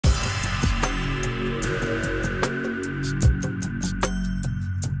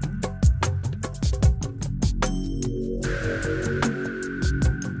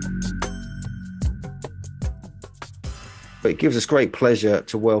But it gives us great pleasure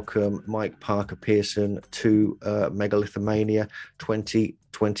to welcome Mike Parker Pearson to Megalithomania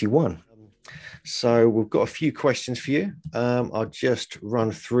 2021. So we've got a few questions for you. I'll just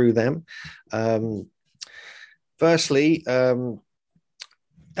run through them. Firstly,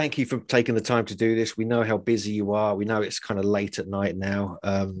 thank you for taking the time to do this. We know how busy you are. We know it's kind of late at night now,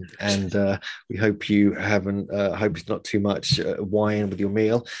 and we hope you haven't. Hope it's not too much wine with your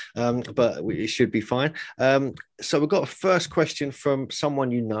meal, but it should be fine. So we've got a first question from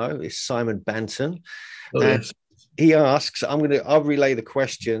someone you know. It's Simon Banton, Oh, and yes. he asks. I'll relay the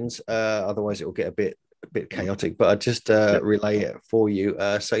questions. Otherwise, it will get a bit chaotic, but I just Yep. relay it for you.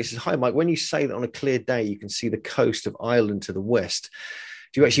 So he says, "Hi, Mike. When you say that on a clear day you can see the coast of Ireland to the west,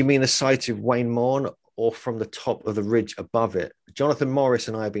 do you actually mean the site of Wayne Morn or from the top of the ridge above it?" Jonathan Morris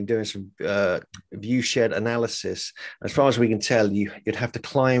and I have been doing some view shed analysis. As far as we can tell, you'd have to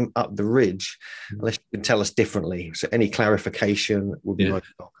climb up the ridge unless you can tell us differently. So any clarification would be Yeah. most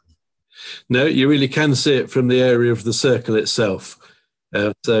welcome. No, you really can see it from the area of the circle itself.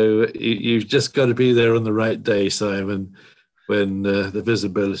 So you've just got to be there on the right day, Simon, when the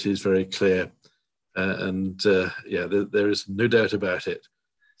visibility is very clear. There is no doubt about it.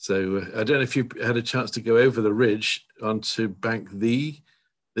 So I don't know if you had a chance to go over the ridge onto Bank the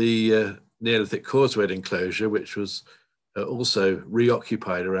Neolithic Causeway enclosure, which was also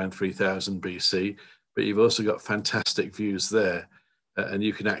reoccupied around 3000 BC, but you've also got fantastic views there. And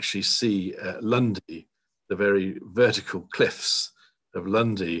you can actually see Lundy, the very vertical cliffs of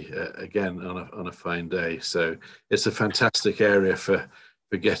Lundy, again on a fine day. So it's a fantastic area for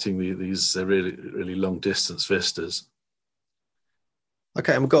getting these really long distance vistas.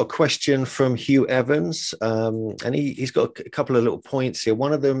 Okay, and we've got a question from Hugh Evans, and he's got a couple of little points here.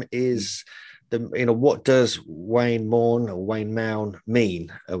 One of them is, what does Wayne Morn or Wayne Mown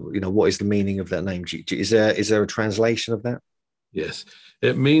mean? What is the meaning of that name? Is there a translation of that? Yes,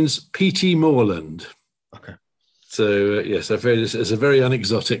 it means P.T. Moorland. Okay. So yes, it's a very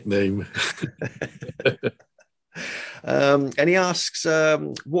unexotic name. And he asks,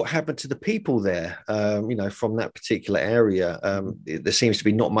 what happened to the people there? From that particular area. There seems to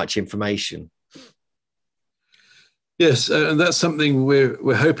be not much information. Yes, and that's something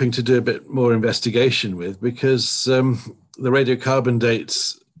we're hoping to do a bit more investigation with, because the radiocarbon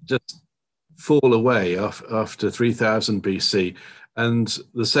dates just fall away after 3000 BC. And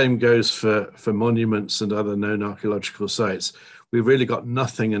the same goes for monuments and other known archaeological sites. We've really got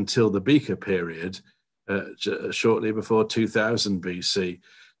nothing until the Beaker period, shortly before 2000 BC.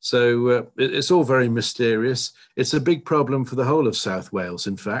 So it's all very mysterious. It's a big problem for the whole of South Wales,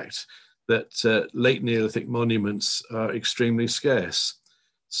 in fact, that late Neolithic monuments are extremely scarce.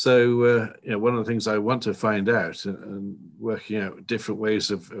 So one of the things I want to find out, and working out different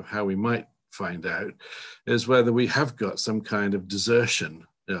ways of how we might find out, is whether we have got some kind of desertion,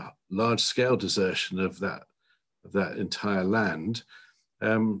 large-scale desertion of that entire land.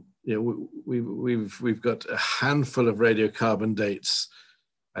 We've got a handful of radiocarbon dates.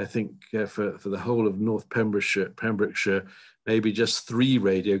 I think for the whole of North Pembrokeshire, maybe just 3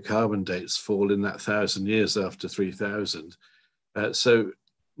 radiocarbon dates fall in that 1,000 years after 3000. So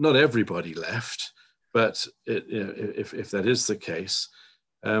not everybody left, but if that is the case.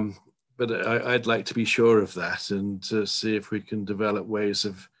 But I'd like to be sure of that and to see if we can develop ways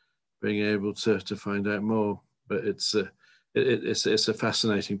of being able to find out more. But it's a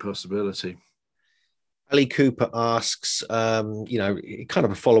fascinating possibility. Ali Cooper asks, kind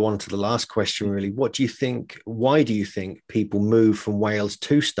of a follow on to the last question, really. Why do you think people move from Wales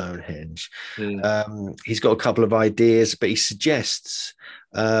to Stonehenge? Yeah. He's got a couple of ideas, but he suggests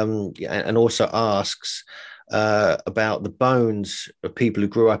and also asks about the bones of people who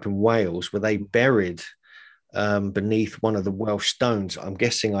grew up in Wales. Were they buried beneath one of the Welsh stones? I'm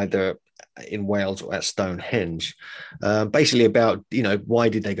guessing either in Wales or at Stonehenge. Basically about, why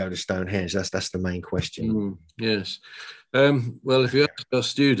did they go to Stonehenge? That's the main question. Yes. Well, if you ask our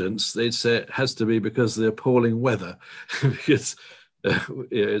students, they'd say it has to be because of the appalling weather, because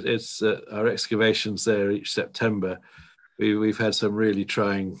it's our excavations there each September. We've had some really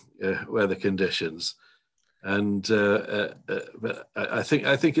trying weather conditions, and but I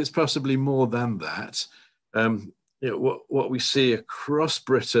think it's possibly more than that. What we see across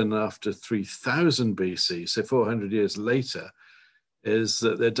Britain after 3000 BC, so 400 years later, is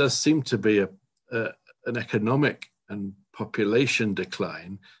that there does seem to be an economic and population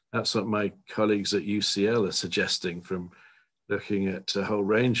decline. That's what my colleagues at UCL are suggesting from looking at a whole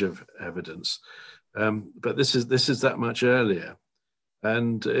range of evidence. But this is that much earlier,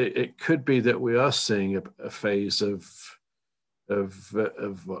 and it could be that we are seeing a phase of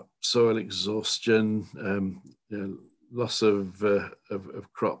what soil exhaustion, loss of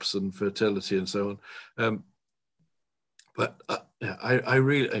crops and fertility and so on. But I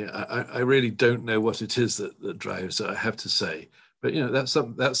really don't know what it is that drives it, I have to say. But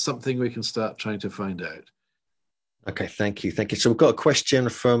that's something we can start trying to find out. Okay, thank you. Thank you. So we've got a question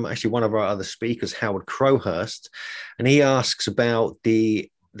from actually one of our other speakers, Howard Crowhurst, and he asks about the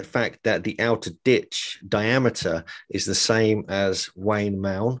fact that the outer ditch diameter is the same as Wayne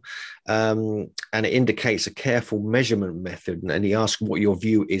Mound, and it indicates a careful measurement method. And he asks what your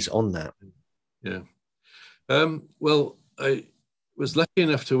view is on that. Yeah. Well, I was lucky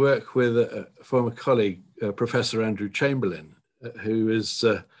enough to work with a former colleague, Professor Andrew Chamberlain, who is,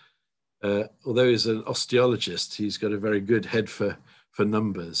 although he's an osteologist, he's got a very good head for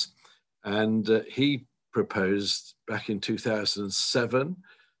numbers. And he proposed back in 2007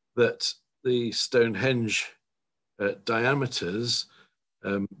 that the Stonehenge diameters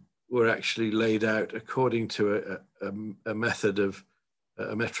were actually laid out according to a method of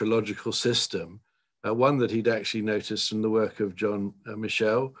a metrological system, one that he'd actually noticed from the work of John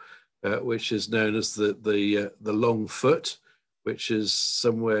Michel, which is known as the long foot, which is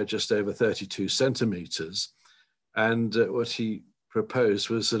somewhere just over 32 centimeters. And what he proposed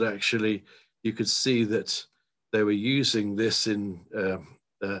was that actually you could see that they were using this in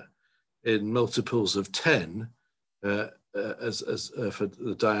multiples of 10 as for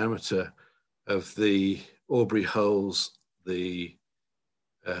the diameter of the Aubrey holes, the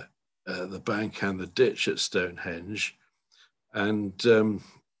bank and the ditch at Stonehenge. And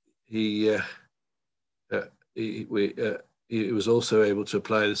he was also able to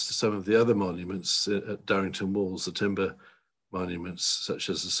apply this to some of the other monuments at Durrington Walls, the timber monuments, such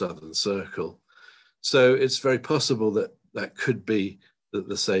as the Southern Circle. So it's very possible that that could be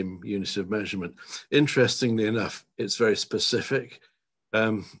the same unit of measurement. Interestingly enough, it's very specific,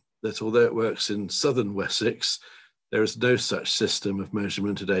 that although it works in southern Wessex, there is no such system of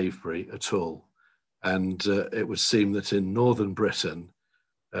measurement at Avebury at all. And it would seem that in northern Britain,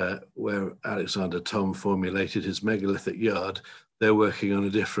 where Alexander Thom formulated his megalithic yard, they're working on a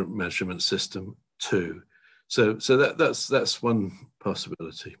different measurement system too. So that's one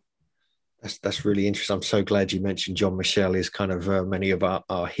possibility. That's really interesting. I'm so glad you mentioned John Michel is kind of many of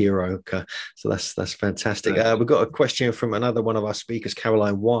our hero. So that's fantastic. We've got a question from another one of our speakers,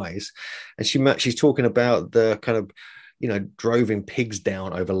 Caroline Wise, and she's talking about the kind of droving pigs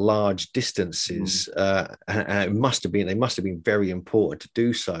down over large distances. And they must have been very important to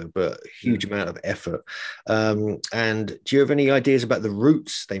do so, but a huge amount of effort. And do you have any ideas about the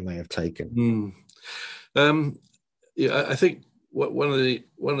routes they may have taken? I think one of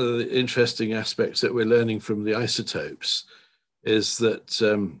the interesting aspects that we're learning from the isotopes is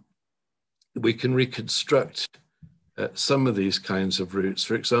that we can reconstruct some of these kinds of routes.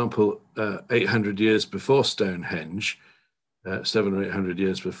 For example, 800 years before Stonehenge, 700 or 800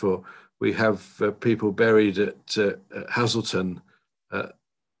 years before, we have people buried at Hazelton,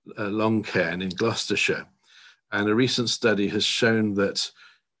 Long Cairn in Gloucestershire. And a recent study has shown that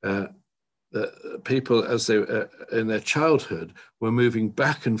people, as they in their childhood, were moving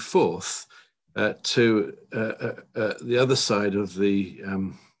back and forth to the other side of the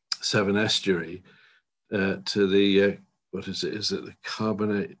Severn Estuary, to the what is it? Is it the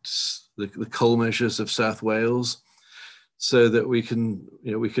carbonates, the coal measures of South Wales, so that we can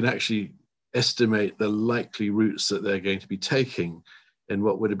actually estimate the likely routes that they're going to be taking in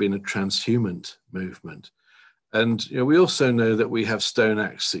what would have been a transhumant movement. And we also know that we have stone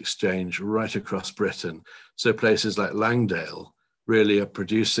axe exchange right across Britain. So places like Langdale really are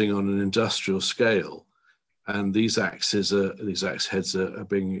producing on an industrial scale. And these axe heads are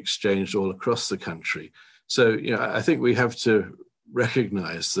being exchanged all across the country. So I think we have to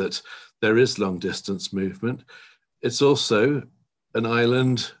recognize that there is long distance movement. It's also an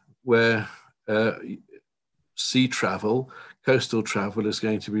island where sea travel, coastal travel is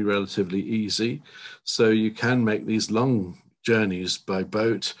going to be relatively easy. So you can make these long journeys by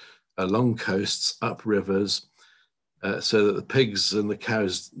boat along coasts, up rivers, so that the pigs and the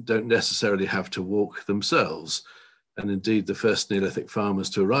cows don't necessarily have to walk themselves. And indeed, the first Neolithic farmers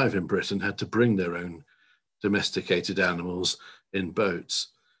to arrive in Britain had to bring their own domesticated animals in boats.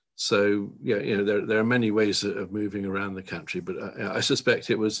 So there are many ways of moving around the country, but I suspect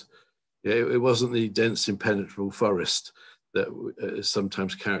it wasn't the dense impenetrable forest that is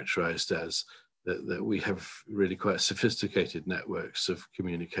sometimes characterized as, that we have really quite sophisticated networks of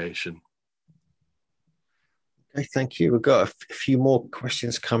communication. Okay, thank you. We've got a few more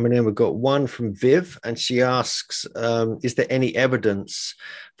questions coming in. We've got one from Viv, and she asks, is there any evidence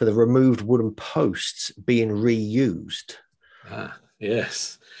for the removed wooden posts being reused?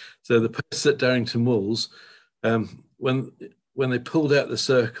 Yes. So the posts at Durrington Walls when they pulled out the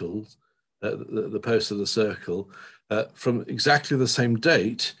circle, the post of the circle, from exactly the same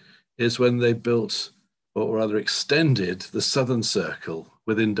date is when they built, or rather extended, the southern circle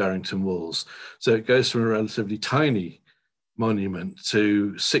within Darrington Walls. So it goes from a relatively tiny monument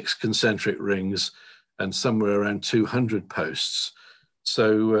to 6 concentric rings and somewhere around 200 posts.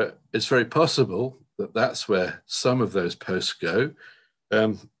 So it's very possible that that's where some of those posts go.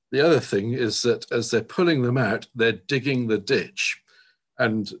 The other thing is that as they're pulling them out, they're digging the ditch.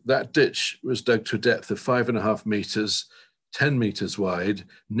 And that ditch was dug to a depth of 5.5 meters, 10 meters wide,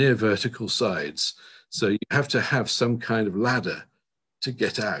 near vertical sides. So you have to have some kind of ladder to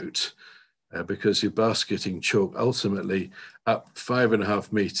get out, because you're basketing chalk ultimately up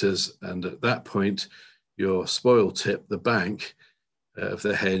 5.5 meters. And at that point, your spoil tip, the bank of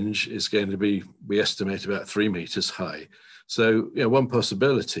the henge, is going to be, we estimate, about 3 meters high. So one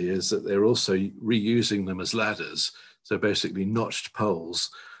possibility is that they're also reusing them as ladders. So basically notched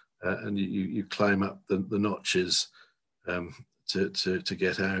poles, and you climb up the notches to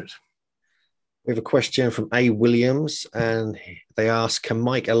get out. We have a question from A. Williams, and they ask, can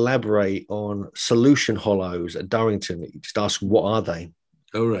Mike elaborate on solution hollows at Durrington? He just ask, what are they?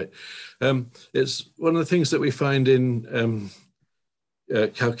 Oh, right. It's one of the things that we find in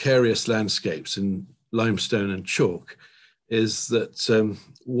calcareous landscapes in limestone and chalk, is that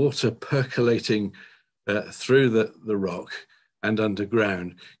water percolating through the rock and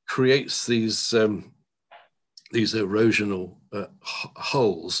underground creates these erosional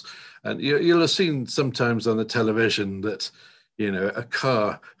holes. And you'll have seen sometimes on the television that, a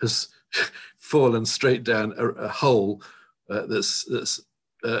car has fallen straight down a hole that's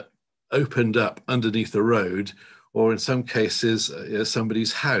opened up underneath the road, or in some cases,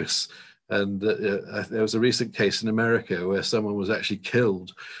 somebody's house. And there was a recent case in America where someone was actually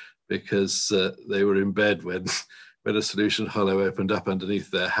killed because they were in bed when a solution hollow opened up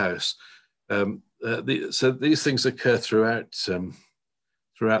underneath their house. So these things occur throughout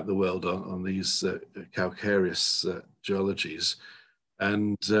the world on these calcareous geologies,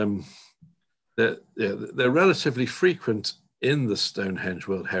 and they're relatively frequent in the Stonehenge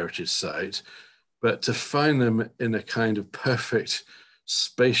World Heritage Site, but to find them in a kind of perfect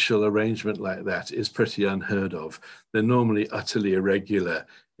spatial arrangement like that is pretty unheard of. They're normally utterly irregular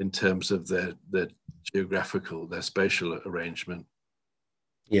in terms of their geographical, their spatial arrangement.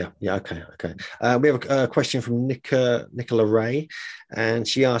 Yeah, okay. We have a question from Nicola Ray, and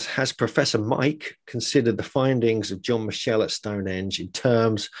she asks, has Professor Mike considered the findings of John Michell at Stonehenge in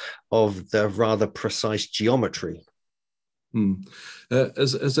terms of the rather precise geometry?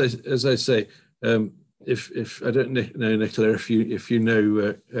 As I say, if I don't know, Nicola, if you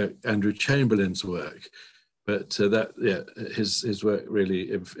know Andrew Chamberlain's work, but his work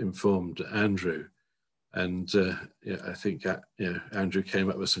really informed Andrew. And I think Andrew came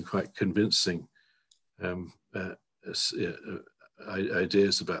up with some quite convincing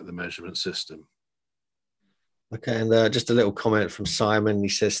ideas about the measurement system. Okay, and just a little comment from Simon. He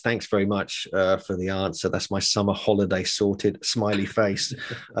says, thanks very much for the answer. That's my summer holiday sorted, smiley face.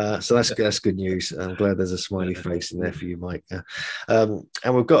 So that's good news. I'm glad there's a smiley face in there for you, Mike. And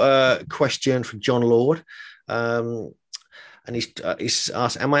we've got a question from John Lord. And he's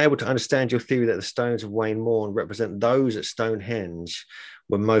asked, am I able to understand your theory that the stones of Wayne Morn represent those at Stonehenge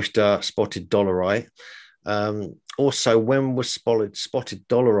were most spotted dolerite? Also, when was spotted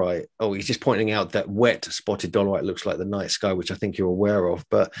dolerite? Oh, he's just pointing out that wet spotted dolerite looks like the night sky, which I think you're aware of.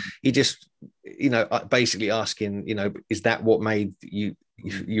 But he just, basically asking, is that what made you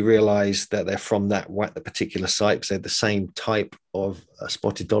realize that they're from the particular site because they're the same type of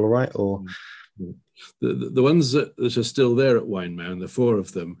spotted dolerite, or? The ones that are still there at Waynemound, the 4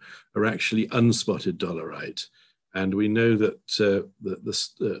 of them, are actually unspotted dolerite. And we know that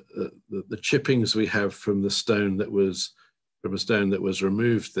the chippings we have from a stone that was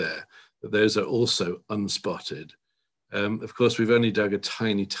removed there, that those are also unspotted. Of course, we've only dug a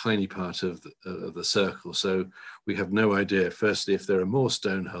tiny part of the circle, so we have no idea, firstly, if there are more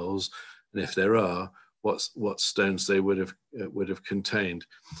stone holes, and if there are, what stones they would have contained.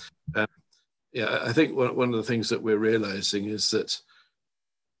 I think one of the things that we're realizing is that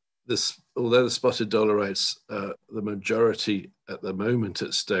although the spotted dolerites are the majority at the moment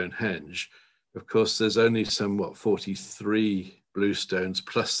at Stonehenge, of course, there's only 43 blue stones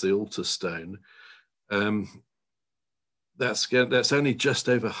plus the altar stone. That's only just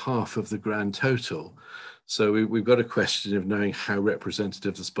over half of the grand total. So we've got a question of knowing how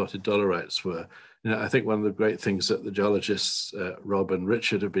representative the spotted dolerites were. I think one of the great things that the geologists, Rob and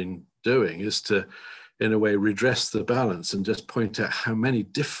Richard, have been doing is to, in a way, redress the balance and just point out how many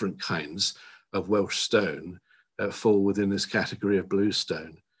different kinds of Welsh stone fall within this category of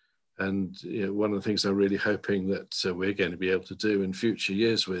bluestone. And one of the things I'm really hoping that we're going to be able to do in future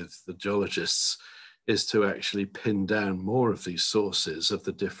years with the geologists is to actually pin down more of these sources of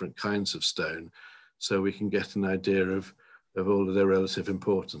the different kinds of stone, so we can get an idea of all of their relative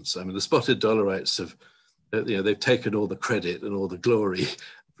importance. I mean, the spotted dolerites have, they've taken all the credit and all the glory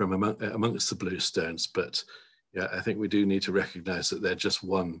from amongst the bluestones, but yeah, I think we do need to recognize that they're just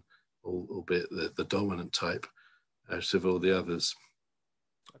one, albeit the dominant type out of all the others.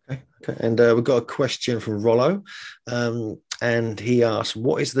 Okay. And we've got a question from Rollo, and he asks,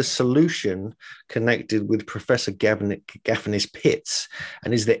 what is the solution connected with Professor Gaffney's pits?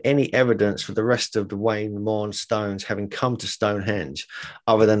 And is there any evidence for the rest of the Wayne Morn stones having come to Stonehenge,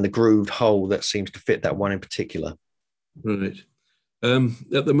 other than the grooved hole that seems to fit that one in particular? Right.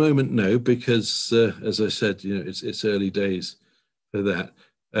 At the moment, no, because as I said, it's early days for that.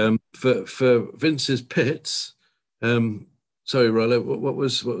 For Vince's pits, sorry, Rollo, what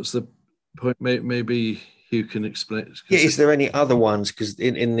was the point? Maybe you can explain. Yeah, is there any other ones? Because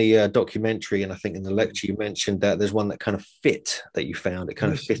in the documentary, and I think in the lecture, you mentioned that there's one that kind of fit that you found. It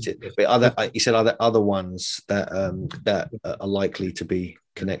kind of fitted, but you said other ones that that are likely to be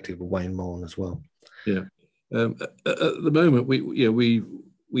connected with Wayne Morn as well. Yeah. At the moment,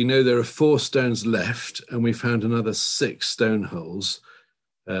 we know there are 4 stones left, and we found another 6 stone holes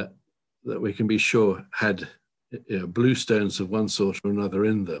that we can be sure had blue stones of one sort or another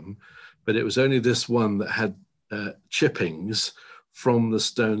in them, but it was only this one that had chippings from the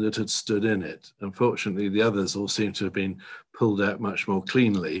stone that had stood in it. Unfortunately, the others all seem to have been pulled out much more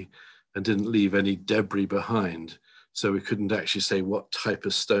cleanly and didn't leave any debris behind, so we couldn't actually say what type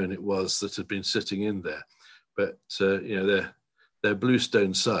of stone it was that had been sitting in there. But they're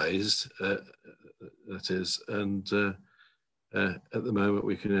bluestone sized, that is, and at the moment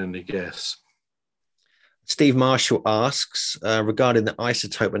we can only guess. Steve Marshall asks, regarding the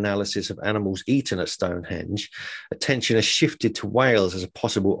isotope analysis of animals eaten at Stonehenge, attention has shifted to Wales as a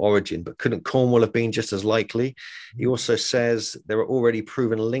possible origin, but couldn't Cornwall have been just as likely? He also says there are already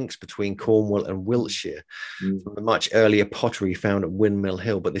proven links between Cornwall and Wiltshire from the much earlier pottery found at Windmill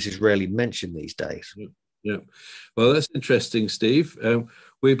Hill, but this is rarely mentioned these days. Yeah, well, that's interesting, Steve.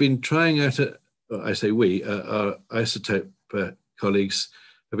 We've been trying out, I say we, our isotope colleagues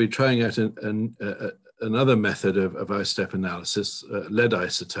have been trying out another method of isotope analysis, lead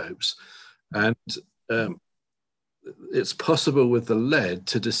isotopes. And it's possible with the lead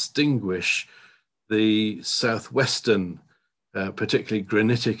to distinguish the southwestern, particularly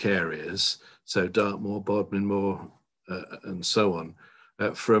granitic areas, so Dartmoor, Bodmin Moor, and so on,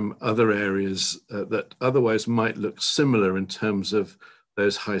 from other areas that otherwise might look similar in terms of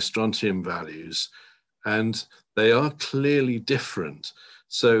those high strontium values. And they are clearly different.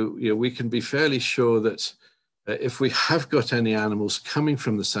 So we can be fairly sure that if we have got any animals coming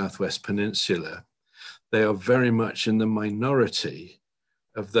from the Southwest Peninsula, they are very much in the minority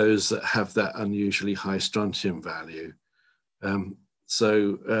of those that have that unusually high strontium value.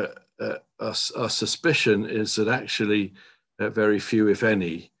 So our suspicion is that actually very few, if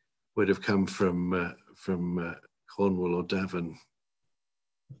any, would have come from Cornwall or Devon.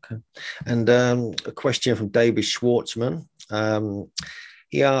 Okay. And a question from David Schwartzman.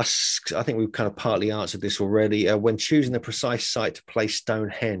 He asks, I think we've kind of partly answered this already, when choosing the precise site to place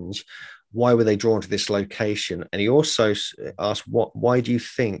Stonehenge, why were they drawn to this location? And he also asked, why do you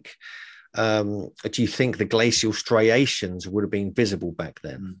think the glacial striations would have been visible back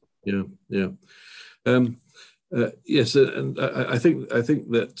then? Yeah. Yes, and I think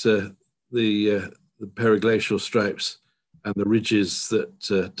that the periglacial stripes and the ridges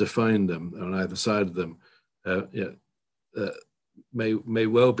that define them on either side of them may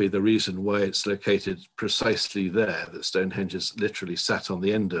well be the reason why it's located precisely there, that Stonehenge is literally sat on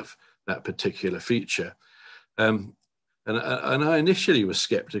the end of that particular feature. And I initially was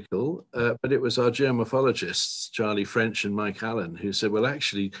skeptical, but it was our geomorphologists, Charlie French and Mike Allen, who said, well,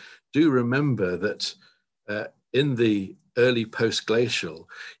 actually, do remember that in the early post-glacial,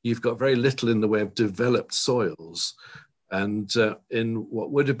 you've got very little in the way of developed soils. And in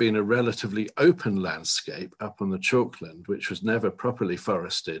what would have been a relatively open landscape up on the Chalkland, which was never properly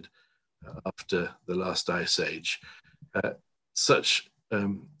forested after the last ice age, such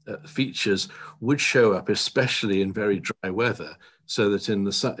features would show up, especially in very dry weather, so that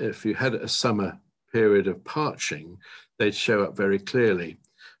if you had a summer period of parching, they'd show up very clearly.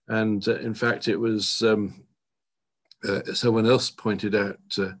 And in fact, it was someone else pointed out,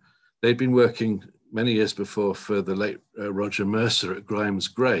 they'd been working many years before for the late Roger Mercer at Grimes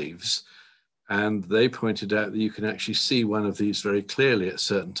Graves, and they pointed out that you can actually see one of these very clearly at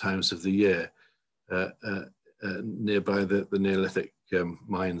certain times of the year nearby the Neolithic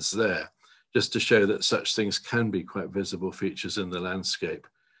mines there, just to show that such things can be quite visible features in the landscape.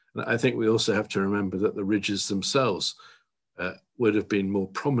 And I think we also have to remember that the ridges themselves would have been more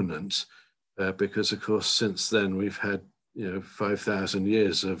prominent because, of course, since then we've had 5,000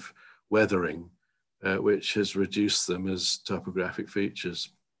 years of weathering, which has reduced them as topographic features.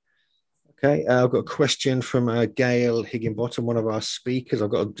 Okay, I've got a question from Gail Higginbottom, one of our speakers.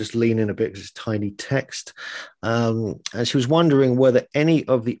 I've got to just lean in a bit because it's tiny text. And she was wondering whether any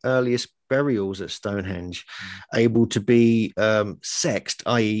of the earliest burials at Stonehenge able to be sexed,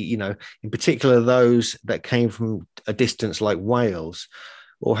 i.e., in particular those that came from a distance like Wales,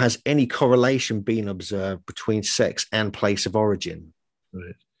 or has any correlation been observed between sex and place of origin?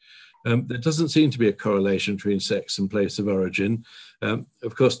 Right. There doesn't seem to be a correlation between sex and place of origin.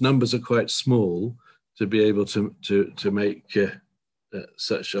 Of course, numbers are quite small to be able to make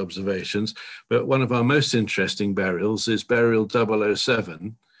such observations. But one of our most interesting burials is burial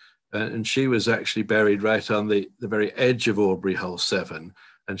 007. And she was actually buried right on the very edge of Aubrey Hole 7.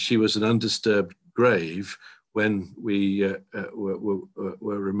 And she was an undisturbed grave when we were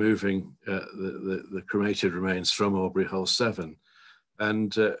removing the cremated remains from Aubrey Hole 7.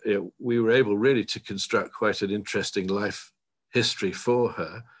 And we were able really to construct quite an interesting life history for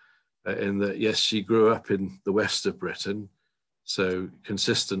her in that, yes, she grew up in the west of Britain, so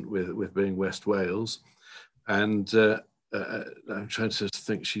consistent with being West Wales. And I'm trying to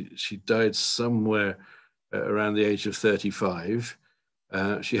think, she died somewhere around the age of 35.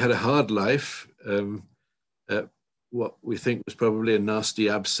 She had a hard life, what we think was probably a nasty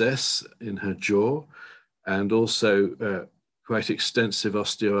abscess in her jaw, and also quite extensive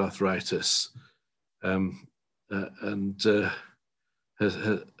osteoarthritis, and her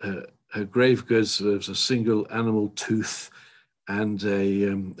grave goods was a single animal tooth and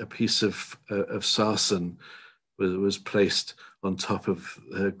a piece of sarsen was placed on top of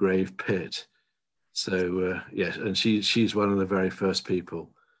her grave pit. So yes, and she's one of the very first people,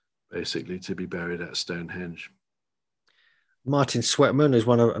 basically, to be buried at Stonehenge. Martin Sweatman, who's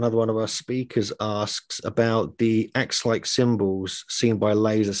another one of our speakers, asks about the axe-like symbols seen by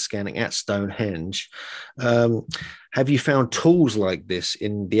laser scanning at Stonehenge. Have you found tools like this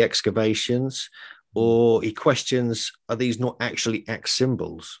in the excavations? Or he questions, are these not actually axe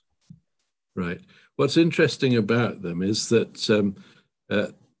symbols? Right. What's interesting about them is that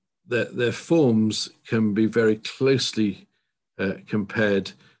their forms can be very closely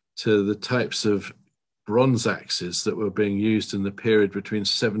compared to the types of bronze axes that were being used in the period between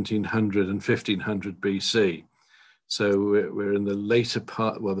 1700 and 1500 BC. So we're in the later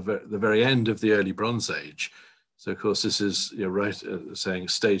part, well, the very end of the early Bronze Age. So of course this is, you're right, saying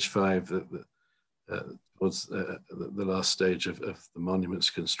stage 5, that was the last stage of the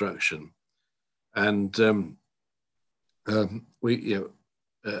monument's construction. And I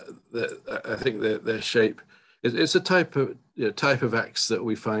think their shape, it's a type of axe that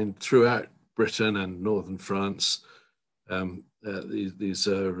we find throughout Britain and northern France. These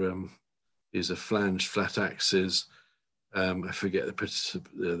are flanged flat axes. I forget they've got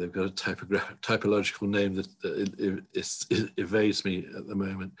a typological name that evades me at the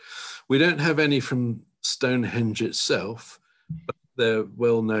moment. We don't have any from Stonehenge itself, but they're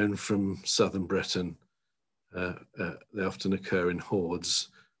well known from southern Britain. They often occur in hordes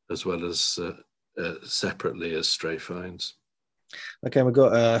as well as separately as stray finds. Okay, we've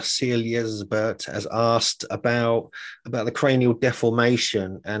got Celia Yesbert has asked about the cranial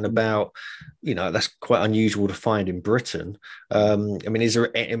deformation and about, that's quite unusual to find in Britain. I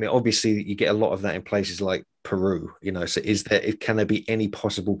mean, obviously you get a lot of that in places like Peru, so can there be any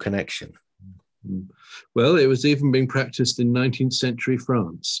possible connection? Well, it was even being practiced in 19th century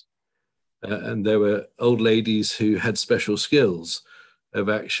France. And there were old ladies who had special skills of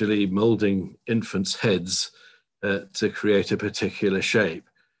actually molding infants' heads to create a particular shape.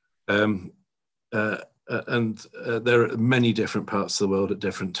 And there are many different parts of the world at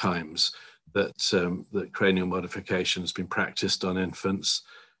different times that cranial modification has been practiced on infants,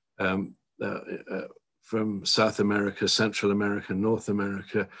 from South America, Central America, North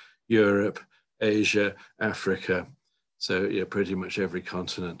America, Europe, Asia, Africa. So pretty much every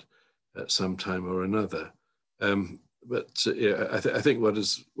continent at some time or another. I think what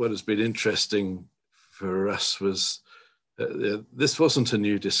has been interesting for us was this wasn't a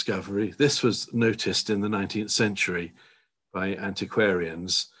new discovery. This was noticed in the 19th century by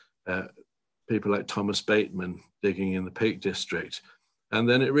antiquarians, people like Thomas Bateman digging in the Peak District. And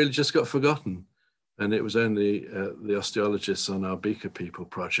then it really just got forgotten. And it was only the osteologists on our Beaker People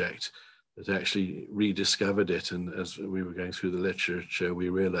project that actually rediscovered it. And as we were going through the literature, we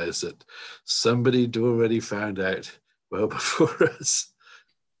realized that somebody had already found out well before us.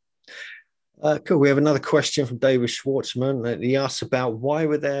 Cool. We have another question from David Schwartzman. He asks about why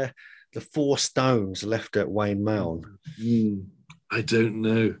were there the 4 stones left at Wayne Mound? I don't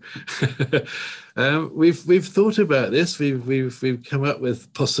know. We've thought about this. We've come up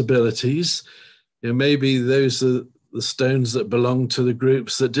with possibilities. Maybe those are the stones that belong to the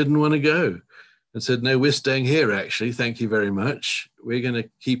groups that didn't want to go and said, no, we're staying here, actually. Thank you very much. We're going to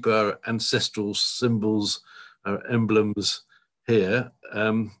keep our ancestral symbols, our emblems here.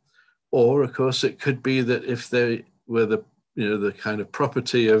 Or, of course, it could be that if they were the kind of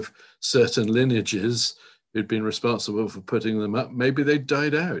property of certain lineages who'd been responsible for putting them up, maybe they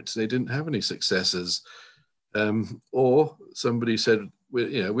died out. They didn't have any successors. Or somebody said,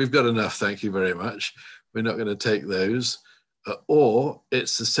 we've got enough, thank you very much. We're not going to take those. Or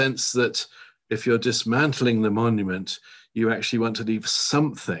it's the sense that if you're dismantling the monument, you actually want to leave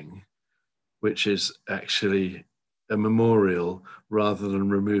something which is actually a memorial rather than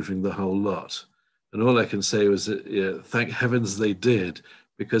removing the whole lot. And all I can say was that, thank heavens they did,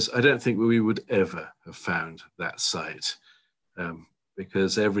 because I don't think we would ever have found that site,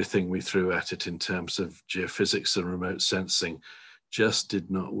 because everything we threw at it in terms of geophysics and remote sensing just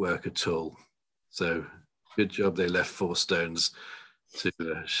did not work at all. So good job they left 4 stones to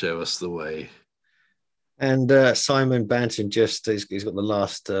show us the way. And Simon Banton he's got the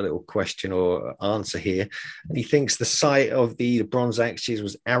last little question or answer here. He thinks the site of the Bronze Axes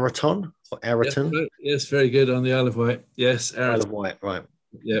was Araton or Araton. Yes, very good on the Isle of Wight. Yes, Araton. Isle of Wight, right.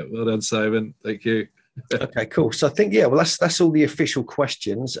 Yeah, well done, Simon. Thank you. Okay, cool. So I think, well, that's all the official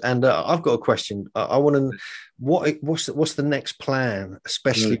questions. And I've got a question. I want to, what's the next plan,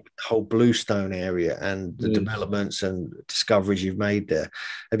 especially the whole Bluestone area and the developments and discoveries you've made there?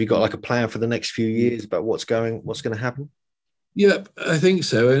 Have you got like a plan for the next few years about what's going to happen? Yeah, I think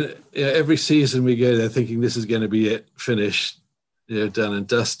so. And every season we go there thinking this is going to be it, finished, done and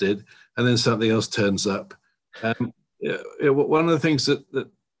dusted, and then something else turns up. One of the things that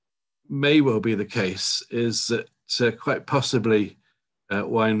may well be the case is that quite possibly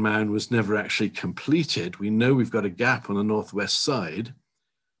Wine Mound was never actually completed. We know we've got a gap on the northwest side.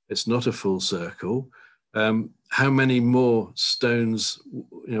 It's not a full circle. How many more stones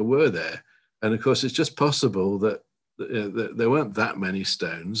were there? And of course, it's just possible that there weren't that many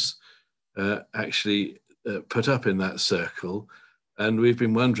stones actually put up in that circle. And we've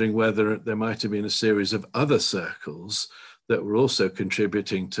been wondering whether there might have been a series of other circles that were also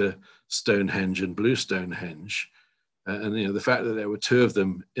contributing to Stonehenge and Blue Stonehenge. And the fact that there were 2 of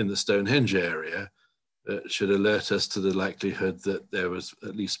them in the Stonehenge area should alert us to the likelihood that there was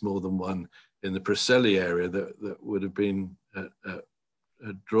at least more than one in the Preseli area that would have been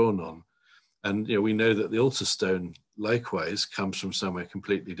drawn on. And we know that the altar stone likewise comes from somewhere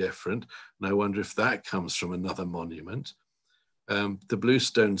completely different. And I wonder if that comes from another monument. The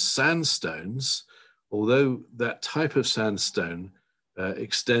Bluestone sandstones, although that type of sandstone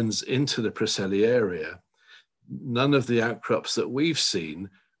extends into the Preseli area, none of the outcrops that we've seen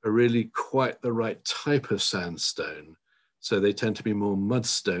are really quite the right type of sandstone. So they tend to be more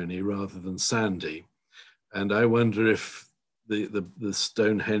mudstony rather than sandy. And I wonder if the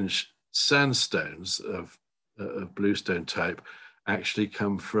Stonehenge sandstones of bluestone type actually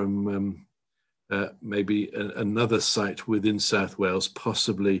come from maybe another site within South Wales,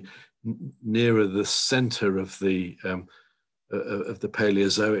 possibly nearer the centre of the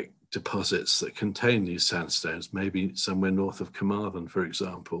Paleozoic deposits that contain these sandstones, maybe somewhere north of Carmarthen, for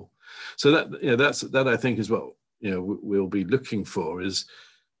example. So that I think is what we'll be looking for, is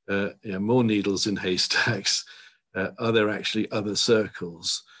more needles in haystacks. Are there actually other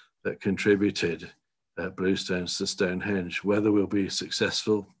circles that contributed bluestones to Stonehenge? Whether we'll be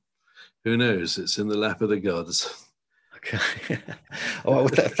successful, who knows? It's in the lap of the gods. Okay. Well,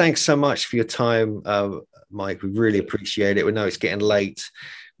 thanks so much for your time, Mike. We really appreciate it. We know it's getting late.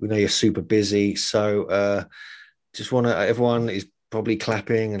 We know you're super busy. So just want to, everyone is probably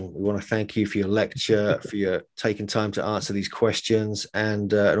clapping, and we want to thank you for your lecture, for your taking time to answer these questions,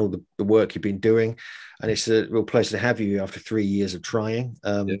 and all the work you've been doing. And it's a real pleasure to have you after 3 years of trying.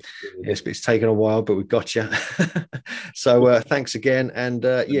 Yes, it's taken a while, but we've got you. So thanks again. And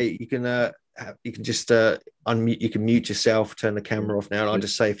you can just unmute, you can mute yourself, turn the camera off now, and I'll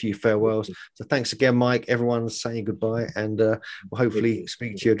just say a few farewells. So thanks again, Mike. Everyone's saying goodbye, and we'll hopefully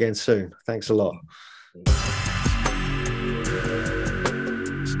speak to you again soon. Thanks a lot.